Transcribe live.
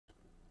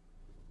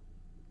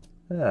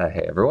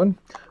Hey everyone.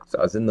 So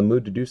I was in the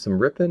mood to do some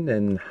ripping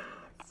and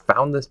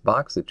found this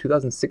box of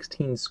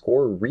 2016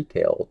 Score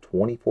Retail,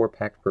 24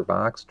 packs per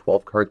box,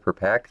 12 cards per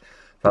pack.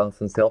 Found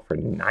this on sale for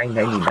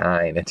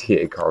 $9.99 at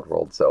TA Card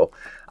World. So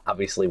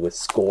obviously with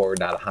Score,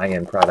 not a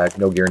high-end product,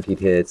 no guaranteed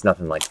hits,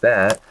 nothing like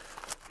that.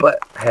 But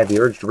I had the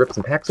urge to rip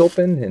some packs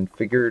open and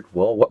figured,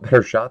 well, what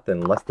better shot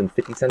than less than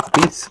 50 cents a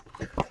piece?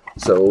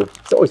 So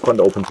it's always fun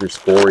to open through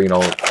Score.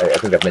 I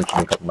think I've mentioned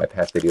in a couple of my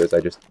past videos, I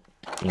just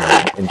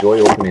enjoy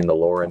opening the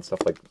lore and stuff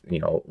like,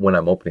 when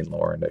I'm opening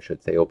lore, and I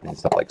should say opening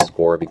stuff like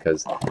Score,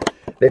 because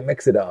they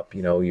mix it up.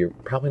 You're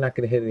probably not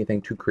going to hit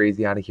anything too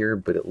crazy out of here,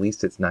 but at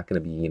least it's not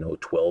going to be,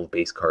 12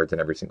 base cards in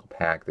every single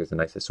pack. There's a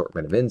nice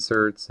assortment of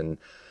inserts and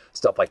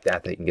stuff like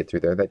that that you can get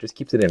through there. That just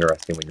keeps it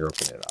interesting when you're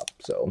opening it up.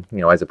 So,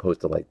 as opposed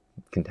to like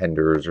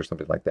Contenders or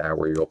something like that,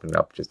 where you're opening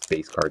up just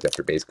base cards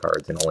after base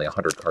cards and only a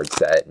 100 card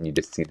set, and you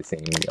just see the same,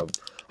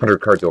 100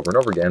 cards over and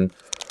over again.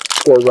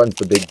 Score runs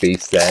the big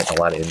base set,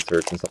 a lot of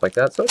inserts and stuff like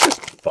that. So it's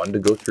just fun to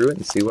go through it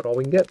and see what all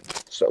we can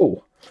get.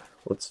 So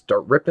let's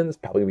start ripping. It's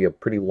probably going to be a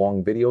pretty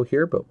long video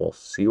here, but we'll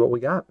see what we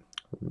got.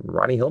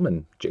 Ronnie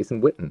Hillman,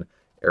 Jason Witten,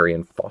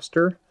 Arian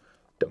Foster,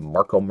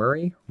 DeMarco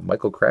Murray,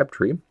 Michael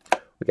Crabtree.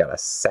 We got a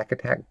Sack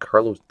Attack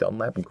Carlos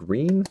Dunlap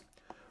green.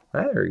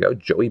 There we go.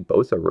 Joey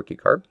Bosa rookie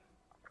card.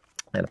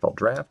 NFL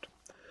Draft.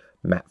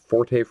 Matt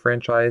Forte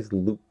franchise.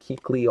 Luke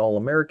Kuechly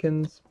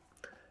All-Americans.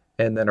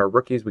 And then our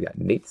rookies, we got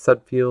Nate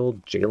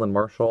Sudfeld, Jalen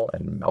Marshall,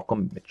 and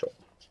Malcolm Mitchell.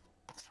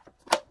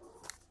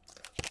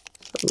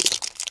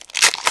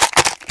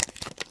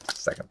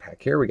 Second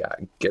pack here, we got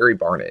Gary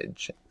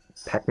Barnidge,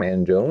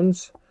 Pac-Man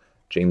Jones,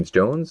 James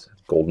Jones,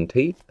 Golden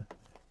Tate,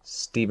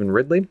 Stephen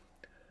Ridley.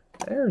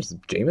 There's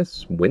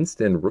Jameis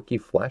Winston rookie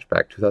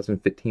flashback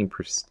 2015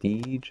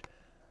 Prestige.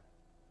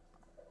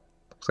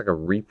 Looks like a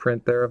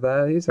reprint there of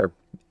that. These are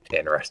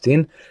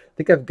interesting. I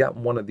think I've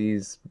gotten one of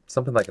these,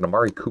 something like an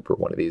Amari Cooper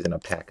one of these in a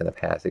pack in the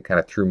past. It kind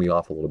of threw me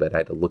off a little bit. I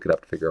had to look it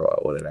up to figure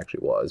out what it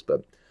actually was.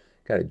 But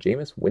got a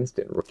Jameis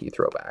Winston rookie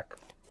throwback.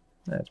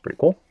 That's pretty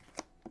cool.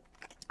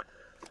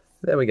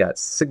 Then we got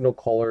Signal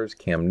Callers,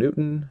 Cam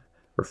Newton,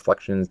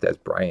 Reflections, Des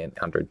Bryant,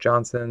 Andre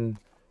Johnson,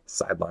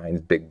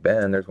 Sidelines, Big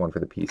Ben. There's one for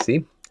the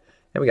PC.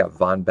 And we got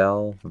Von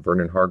Bell,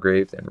 Vernon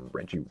Hargraves, and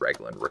Reggie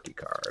Ragland rookie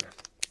card.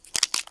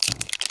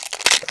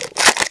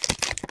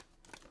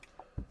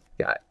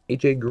 Got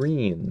AJ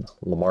Green,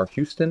 Lamar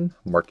Houston,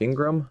 Mark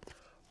Ingram,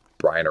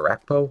 Brian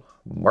Arakpo,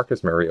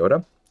 Marcus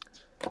Mariota.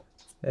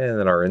 And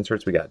then our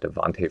inserts, we got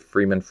Devontae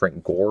Freeman,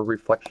 Frank Gore,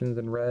 Reflections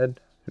in red,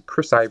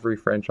 Chris Ivory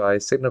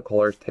franchise, Signal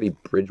Callers, Teddy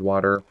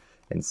Bridgewater,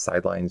 and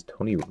Sidelines,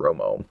 Tony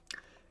Romo. And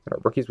our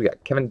rookies, we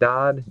got Kevin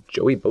Dodd,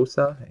 Joey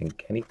Bosa, and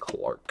Kenny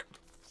Clark.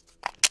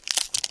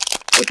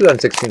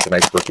 2016 is a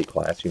nice rookie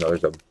class.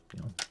 There's a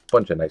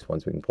bunch of nice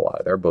ones we can pull out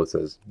of there.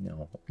 Bosa's,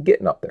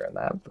 getting up there in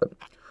that. But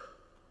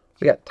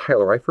we got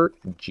Tyler Eifert,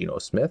 Geno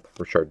Smith,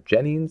 Rashard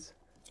Jennings,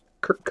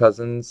 Kirk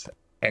Cousins,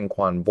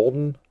 Anquan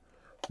Bolden.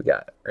 We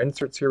got our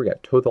inserts here. We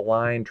got Toe the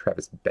Line,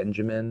 Travis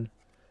Benjamin.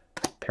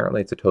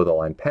 Apparently it's a Toe the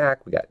Line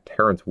pack. We got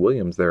Terrence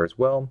Williams there as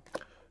well.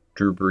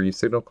 Drew Brees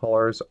Signal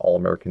Callers,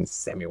 All-American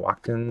Sammy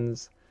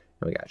Watkins.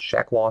 And we got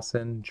Shaq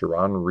Lawson,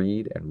 Jerron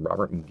Reed, and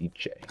Robert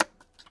Ndiche.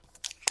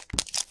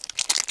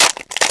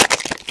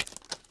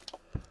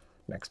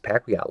 Next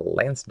pack, we got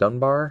Lance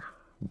Dunbar,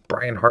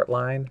 Brian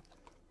Hartline,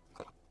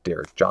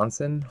 Derek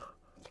Johnson,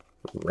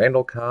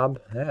 Randall Cobb,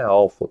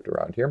 all flipped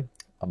around here,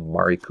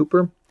 Amari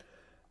Cooper.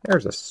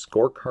 There's a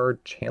scorecard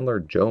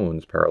Chandler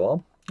Jones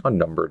parallel,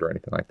 unnumbered or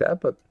anything like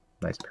that, but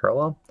nice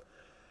parallel.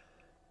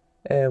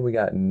 And we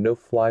got No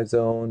Fly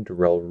Zone,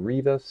 Darrell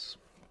Rivas,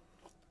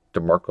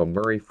 DeMarco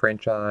Murray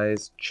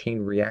franchise,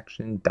 Chain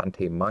Reaction,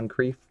 Dante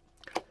Moncrief.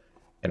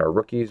 And our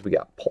rookies, we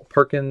got Paul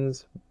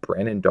Perkins,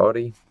 Brandon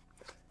Doughty,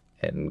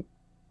 and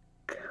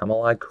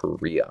Kamalai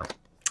Korea,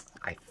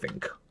 I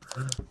think.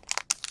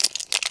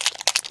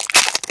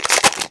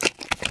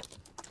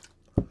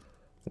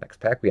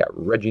 Next pack, we got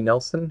Reggie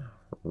Nelson,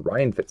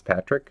 Ryan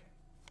Fitzpatrick,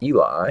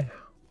 Eli,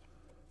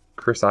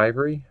 Chris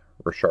Ivory,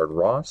 Rashard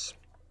Ross.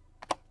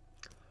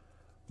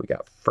 We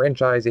got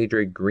franchise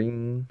AJ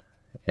Green,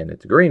 and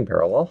it's a green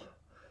parallel.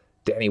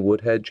 Danny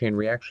Woodhead, Chain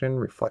Reaction,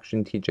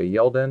 Reflection TJ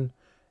Yeldon,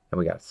 and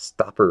we got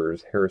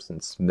Stoppers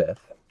Harrison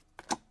Smith.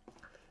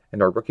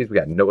 And our rookies, we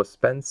got Noah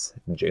Spence,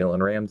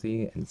 Jalen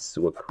Ramsey, and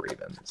Sua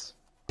Cravens.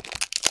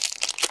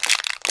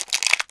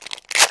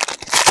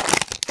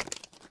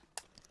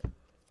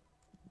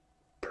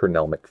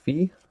 Pernell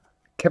McPhee,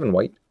 Kevin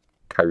White,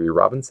 Kyrie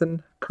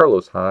Robinson,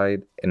 Carlos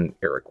Hyde, and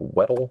Eric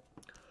Weddle.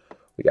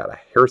 We got a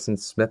Harrison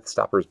Smith,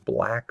 Stoppers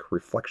Black,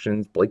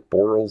 Reflections, Blake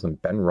Bortles, and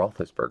Ben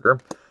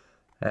Roethlisberger.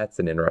 That's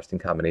an interesting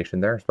combination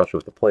there, especially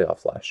with the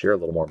playoffs last year. A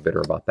little more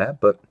bitter about that,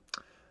 but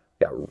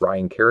we got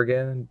Ryan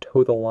Kerrigan,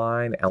 Toe the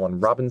Line, Allen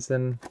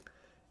Robinson.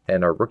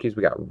 And our rookies,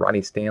 we got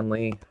Ronnie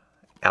Stanley,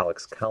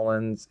 Alex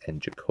Collins,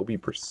 and Jacoby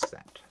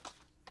Brissett.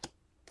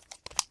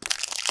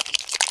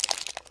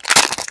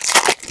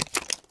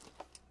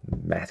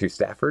 Matthew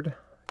Stafford,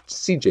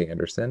 C.J.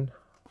 Anderson,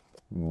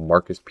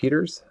 Marcus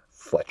Peters,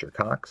 Fletcher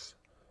Cox,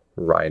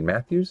 Ryan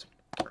Matthews.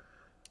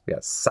 We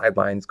got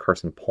sidelines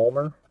Carson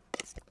Palmer.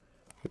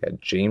 We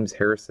got James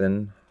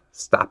Harrison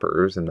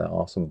stoppers and the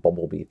awesome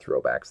Bumblebee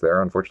throwbacks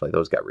there. Unfortunately,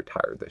 those got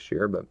retired this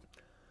year, but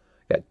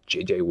we got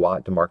J.J.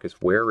 Watt,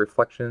 DeMarcus Ware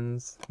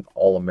reflections,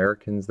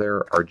 All-Americans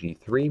there,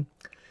 RG3.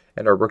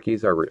 And our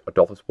rookies are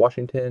Adolphus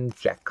Washington,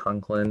 Jack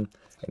Conklin,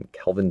 and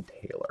Kelvin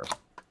Taylor.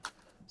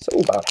 So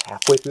about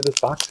halfway through this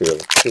box here,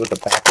 let's see what the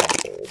back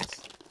half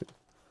holds.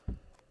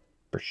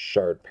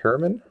 Brashard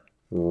Perriman,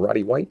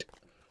 Roddy White,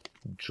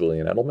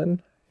 Julian Edelman,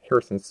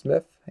 Harrison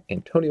Smith,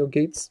 Antonio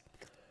Gates.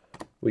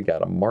 We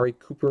got Amari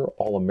Cooper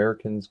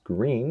All-Americans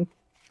Green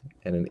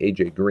and an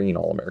AJ Green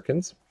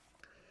All-Americans.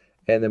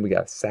 And then we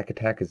got Sack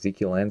Attack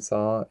Ezekiel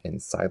Ansah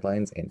and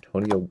Sidelines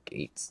Antonio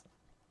Gates.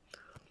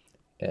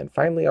 And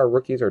finally, our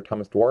rookies are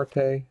Thomas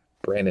Duarte,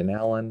 Brandon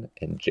Allen,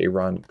 and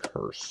Jaron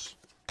Curse.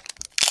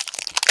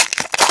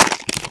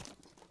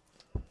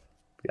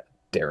 We got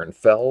Darren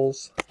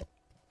Fells,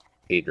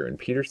 Adrian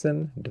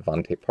Peterson,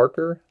 Devontae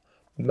Parker,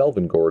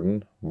 Melvin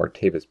Gordon,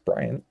 Martavis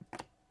Bryant.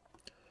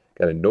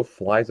 Got a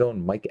no-fly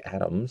zone Mike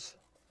Adams,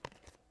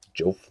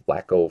 Joe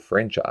Flacco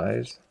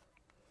franchise,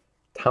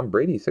 Tom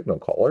Brady signal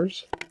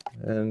callers,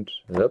 and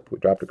yep, we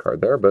dropped a card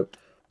there, but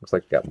looks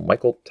like we got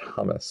Michael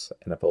Thomas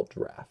NFL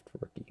draft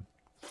rookie.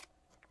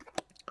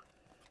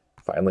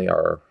 Finally,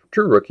 our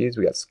true rookies,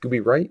 we got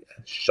Scooby Wright,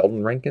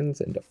 Sheldon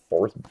Rankins, and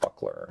DeForest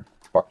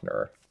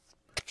Buckner.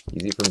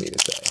 Easy for me to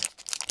say.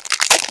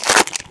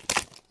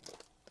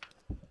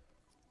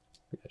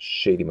 We got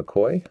Shady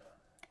McCoy,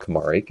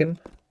 Kamar Aiken,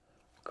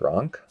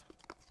 Gronk,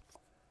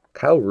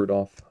 Kyle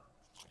Rudolph,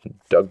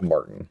 Doug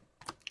Martin.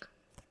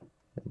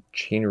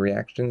 Chain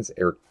reactions,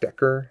 Eric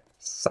Decker,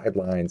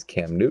 sidelines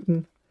Cam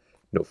Newton,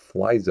 no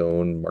fly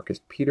zone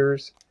Marcus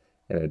Peters,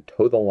 and a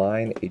toe the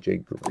line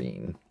AJ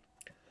Green.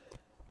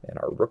 And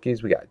our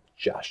rookies, we got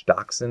Josh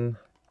Doxson,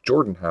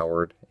 Jordan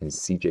Howard, and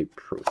CJ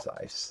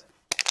Prosise.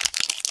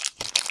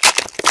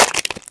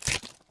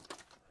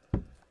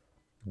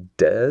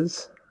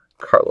 Dez,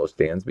 Carlos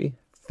Dansby,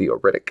 Theo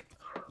Riddick,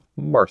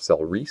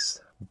 Marcel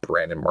Reese,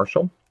 Brandon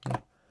Marshall.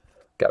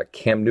 Got a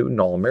Cam Newton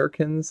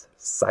All-Americans,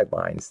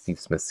 sidelines Steve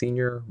Smith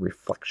Sr.,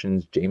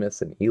 reflections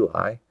Jameis and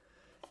Eli,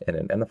 and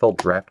an NFL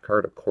draft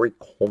card of Corey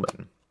Coleman.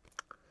 And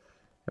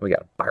we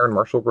got a Byron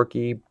Marshall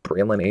rookie,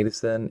 Braylon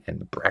Addison,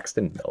 and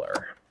Braxton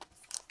Miller.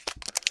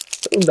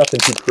 So nothing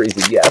too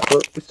crazy yet,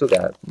 but we still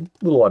got a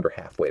little under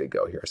halfway to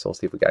go here, so we'll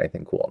see if we got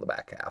anything cool on the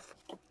back half.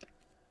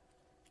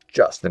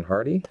 Justin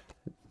Hardy,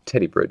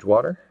 Teddy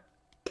Bridgewater,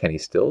 Kenny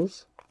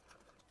Stills,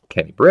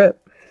 Kenny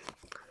Britt,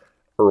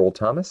 Earl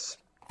Thomas.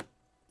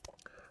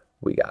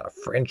 We got a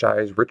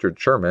franchise Richard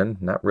Sherman,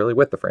 not really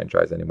with the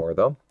franchise anymore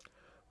though.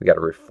 We got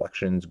a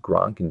Reflections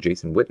Gronk and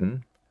Jason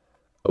Witten,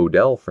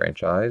 Odell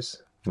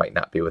franchise, might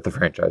not be with the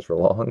franchise for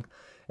long,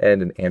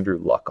 and an Andrew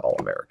Luck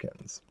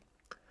All-Americans.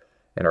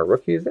 And our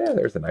rookies,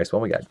 there's a nice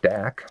one. We got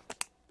Dak,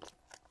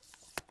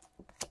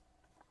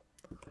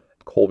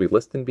 Colby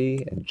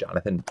Listenby, and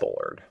Jonathan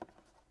Bullard.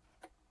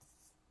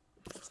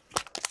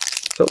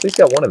 So at least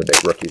got one of the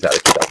big rookies out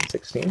of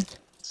 2016. Let's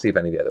see if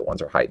any of the other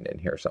ones are hiding in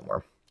here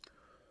somewhere.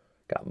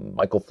 Got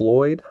Michael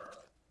Floyd,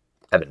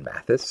 Evan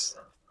Mathis,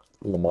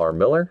 Lamar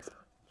Miller,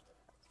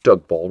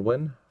 Doug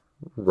Baldwin,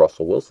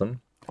 Russell Wilson.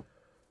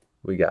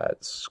 We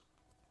got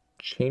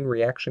Chain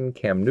Reaction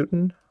Cam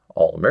Newton,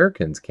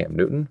 All-Americans Cam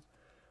Newton,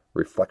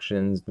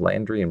 Reflections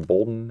Landry and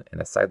Bolden,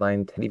 and a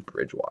sideline Teddy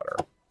Bridgewater.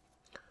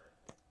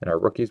 And our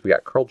rookies, we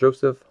got Carl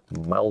Joseph,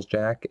 Miles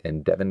Jack,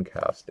 and Devin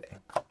Coste,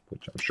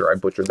 which I'm sure I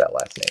butchered that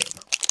last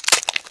name.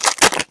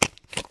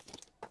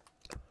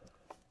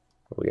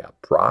 We got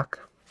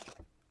Brock,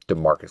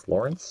 DeMarcus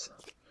Lawrence,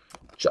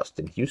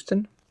 Justin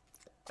Houston,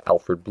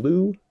 Alfred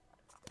Blue,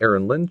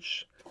 Aaron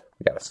Lynch.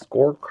 We got a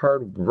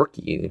scorecard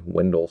rookie,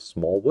 Wendell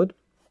Smallwood.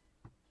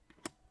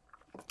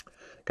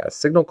 Got a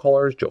signal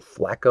callers, Joe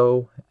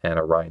Flacco, and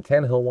a Ryan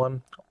Tannehill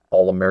one.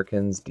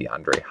 All-Americans,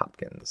 DeAndre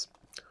Hopkins.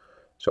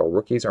 So our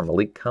rookies are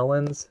Malik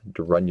Collins,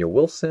 Darunya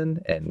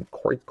Wilson, and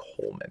Corey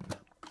Coleman.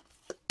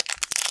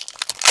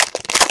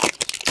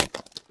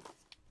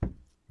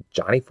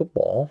 Johnny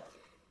Football,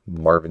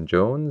 Marvin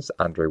Jones,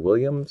 Andre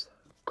Williams,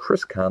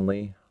 Chris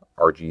Conley,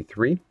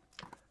 RG3.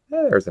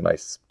 There's a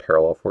nice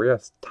parallel for you.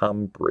 It's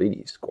Tom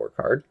Brady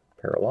scorecard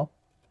parallel.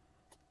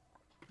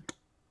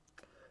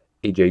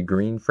 AJ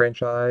Green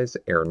franchise,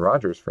 Aaron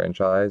Rodgers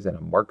franchise, and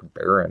a Mark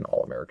Barron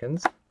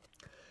All-Americans.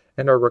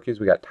 And our rookies,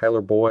 we got Tyler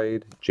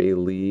Boyd, Jay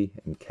Lee,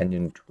 and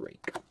Kenyon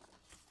Drake.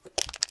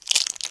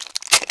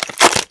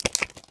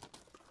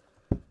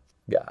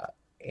 Got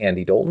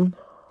Andy Dalton,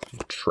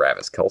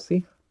 Travis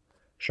Kelce,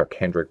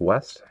 Sharkhandrick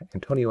West,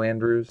 Antonio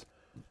Andrews,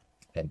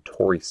 and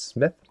Torrey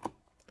Smith.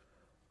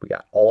 We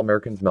got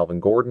All-Americans Melvin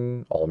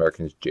Gordon,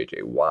 All-Americans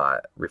J.J.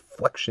 Watt,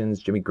 Reflections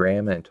Jimmy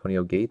Graham and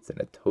Antonio Gates, and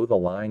a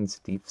toe-the-line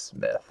Steve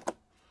Smith.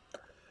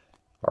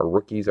 Our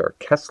rookies are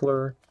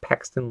Kessler,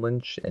 Paxton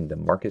Lynch, and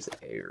DeMarcus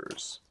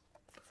Ayers.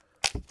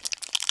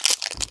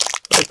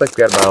 Looks like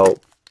we got about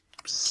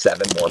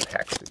 7 more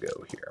packs to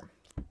go here.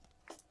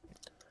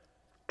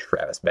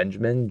 Travis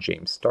Benjamin,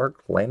 James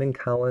Stark, Landon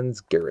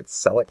Collins, Garrett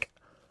Selleck,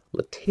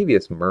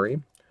 Latavius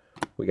Murray,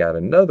 We got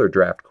another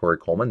draft Corey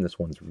Coleman. This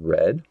one's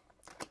red.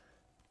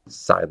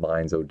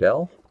 Sidelines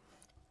Odell.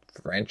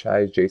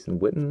 Franchise Jason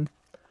Witten.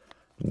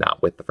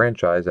 Not with the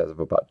franchise as of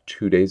about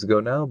 2 days ago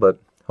now, but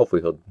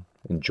hopefully he'll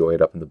enjoy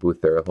it up in the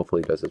booth there.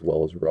 Hopefully he does as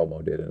well as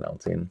Romo did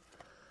announcing.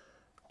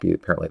 Be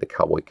apparently the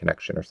Cowboy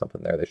connection or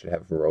something there. They should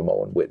have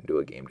Romo and Witten do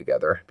a game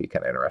together. Be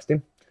kind of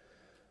interesting.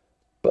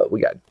 But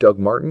we got Doug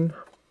Martin.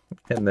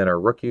 And then our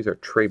rookies are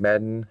Trey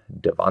Madden,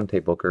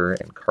 Devontae Booker,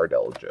 and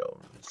Cardell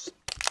Jones.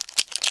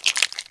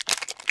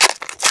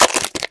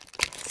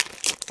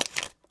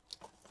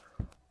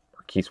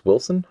 Marquise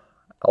Wilson,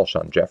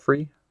 Alshon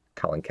Jeffrey,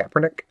 Colin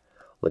Kaepernick,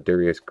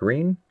 Ladarius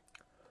Green.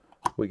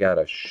 We got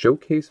a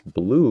showcase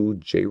blue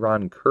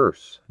Jaron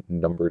Curse,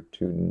 numbered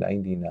to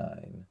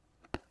 99.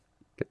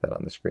 Get that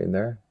on the screen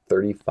there.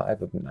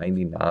 35 of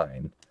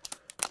 99.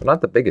 So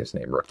not the biggest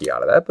name rookie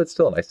out of that, but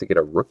still nice to get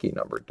a rookie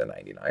numbered to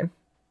 99.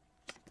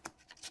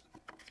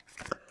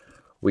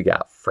 We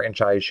got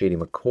franchise Shady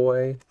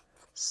McCoy,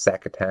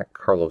 sack attack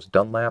Carlos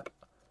Dunlap,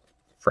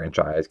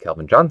 franchise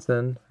Calvin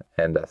Johnson,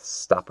 and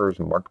stoppers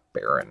Mark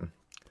Barron.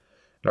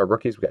 In our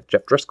rookies, we got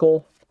Jeff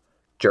Driscoll,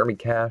 Jeremy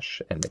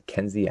Cash, and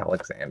Mackenzie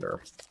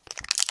Alexander.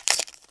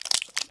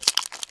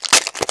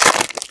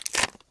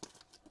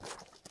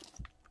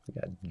 We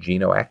got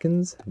Geno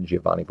Atkins,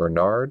 Giovanni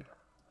Bernard,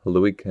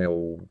 Louis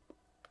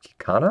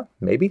Kikana,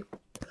 maybe,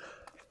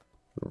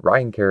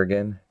 Ryan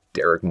Kerrigan,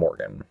 Derek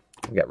Morgan.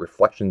 We got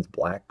Reflections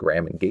Black,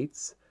 Graham and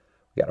Gates.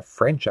 We got a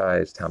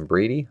franchise Tom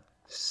Brady,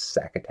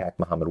 sack attack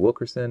Muhammad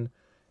Wilkerson,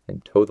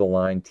 and toe the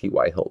line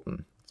T.Y.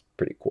 Hilton. It's a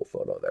pretty cool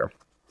photo there.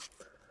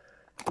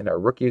 In our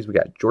rookies, we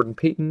got Jordan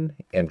Payton,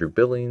 Andrew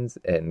Billings,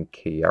 and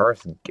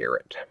Kairos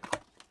Garrett.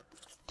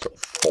 So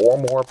 4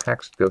 more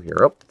packs to go here.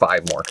 Oh,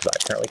 5 more, because I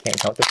apparently can't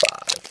count to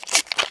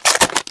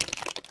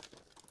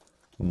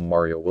 5.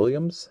 Mario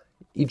Williams,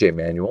 E.J.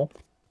 Manuel,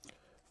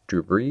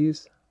 Drew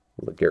Brees,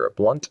 LeGarrette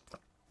Blount,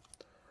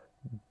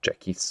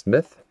 Jackie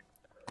Smith.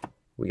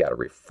 We got a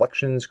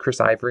Reflections,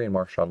 Chris Ivory and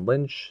Marshawn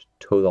Lynch.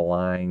 Toe the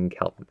line,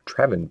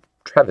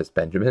 Travis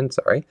Benjamin,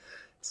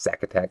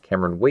 sack attack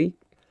Cameron Wait.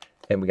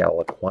 And we got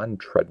a Laquan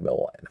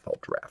Treadmill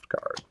NFL draft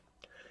card.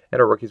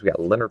 And our rookies, we got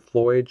Leonard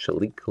Floyd,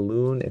 Shalik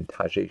Kaloon, and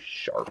Tajay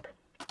Sharp.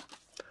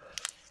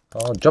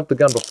 I'll jump the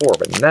gun before,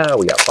 but now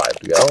we got 5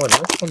 to go. And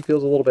this one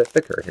feels a little bit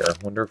thicker here. I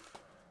wonder if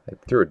I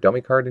threw a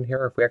dummy card in here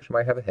or if we actually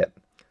might have a hit.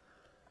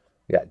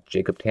 We got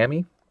Jacob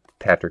Tamme,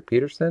 Patrick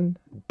Peterson,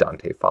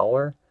 Dante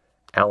Fowler,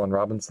 Allen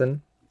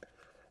Robinson,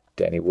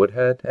 Danny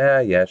Woodhead.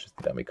 Yeah, it's just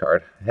a dummy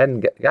card. I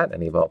hadn't gotten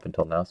any of them up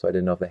until now, so I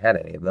didn't know if they had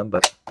any of them,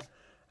 but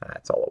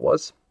that's all it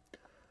was.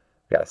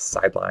 We got a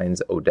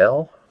Sidelines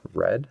Odell,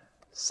 red,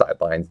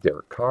 Sidelines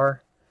Derek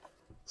Carr,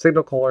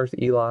 Signal Callers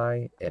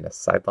Eli, and a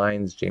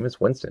Sidelines Jameis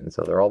Winston.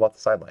 So they're all about the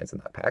sidelines in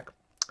that pack.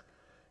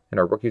 And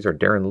our rookies are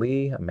Darren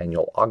Lee,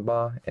 Emmanuel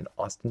Ogbah, and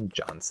Austin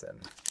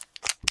Johnson.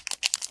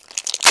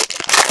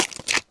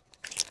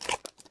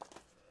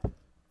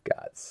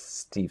 Got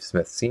Steve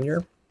Smith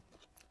Sr.,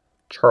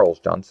 Charles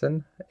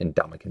Johnson, and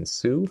Ndamukong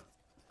Suh,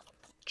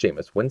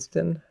 Jameis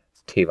Winston,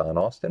 Tavon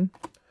Austin.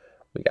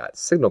 We got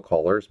Signal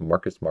Callers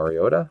Marcus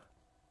Mariota,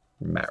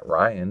 Matt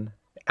Ryan,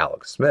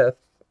 Alex Smith,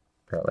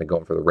 apparently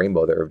going for the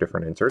rainbow there of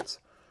different inserts.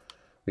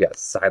 We got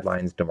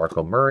Sidelines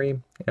DeMarco Murray,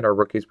 and our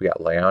rookies, we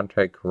got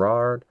Leontre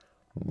Carrard,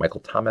 Michael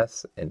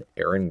Thomas, and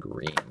Aaron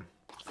Green.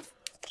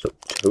 So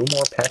 2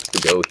 more packs to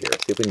go here.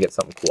 See if we can get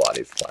something cool out of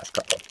these last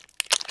couple.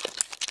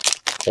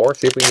 Or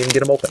see if we can even get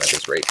them open at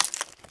this rate.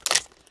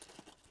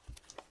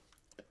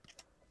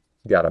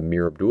 We got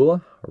Amir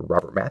Abdullah,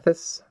 Robert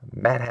Mathis,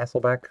 Matt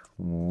Hasselbeck,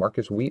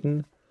 Marcus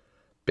Wheaton,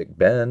 Big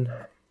Ben.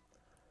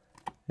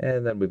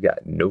 And then we've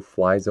got No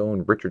Fly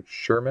Zone, Richard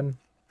Sherman.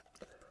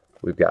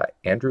 We've got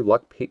Andrew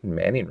Luck, Peyton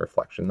Manning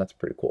Reflection. That's a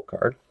pretty cool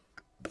card.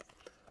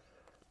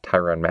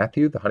 Tyrann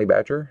Mathieu, the Honey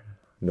Badger,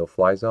 No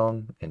Fly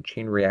Zone, and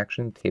Chain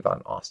Reaction,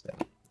 Tavon Austin.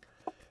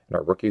 In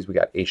our rookies, we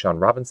got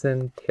Ashawn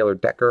Robinson, Taylor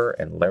Decker,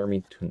 and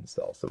Laramie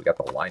Tunsil. So we got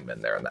the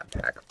linemen there in that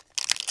pack.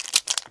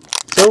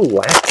 So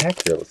last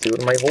pack here, let's see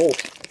what it might hold.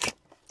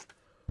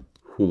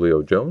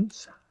 Julio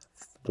Jones,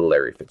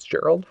 Larry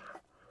Fitzgerald,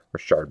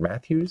 Rashard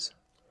Matthews,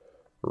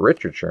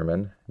 Richard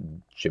Sherman,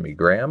 Jimmy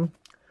Graham.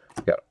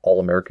 We've got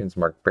All-Americans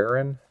Mark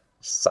Barron,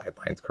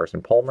 Sidelines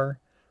Carson Palmer,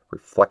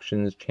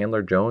 Reflections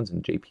Chandler Jones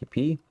and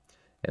JPP,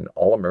 and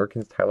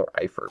All-Americans Tyler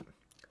Eifert.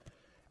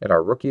 And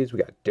our rookies, we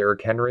got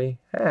Derrick Henry,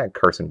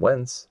 Carson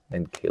Wentz,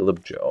 and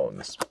Caleb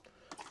Jones.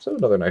 So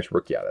another nice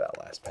rookie out of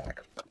that last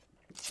pack.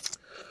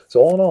 So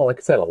all in all, like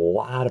I said, a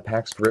lot of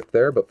packs to rip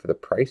there, but for the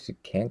price, you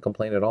can't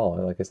complain at all.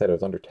 And like I said, it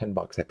was under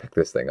 $10 I picked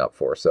this thing up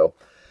for. So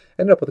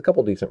ended up with a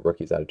couple decent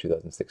rookies out of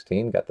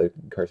 2016. Got the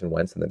Carson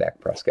Wentz and the Dak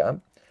Prescott.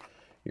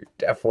 You're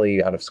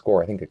definitely out of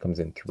score. I think it comes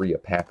in 3 a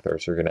pack there,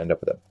 so you're going to end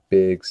up with a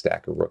big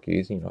stack of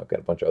rookies. You know, I've got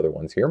a bunch of other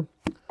ones here.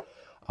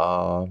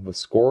 With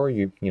score,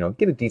 you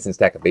get a decent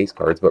stack of base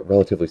cards, but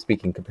relatively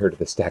speaking, compared to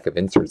the stack of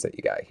inserts that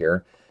you got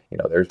here,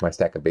 there's my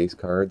stack of base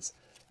cards,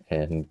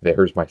 and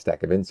there's my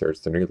stack of inserts.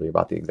 They're nearly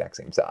about the exact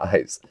same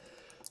size.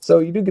 So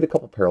you do get a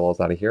couple parallels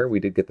out of here. We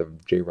did get the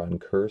J-Ron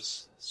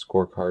Curse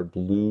scorecard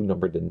blue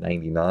numbered to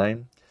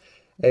 99.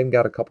 And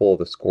got a couple of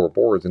the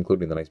scoreboards,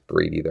 including the nice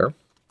Brady there.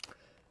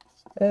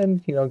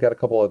 And, got a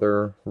couple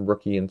other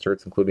rookie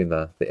inserts, including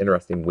the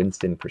interesting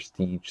Winston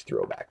Prestige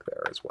throwback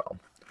there as well.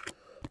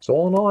 So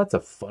all in all, that's a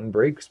fun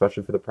break,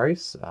 especially for the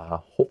price.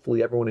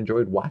 Hopefully everyone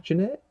enjoyed watching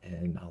it,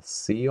 and I'll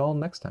see you all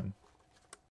next time.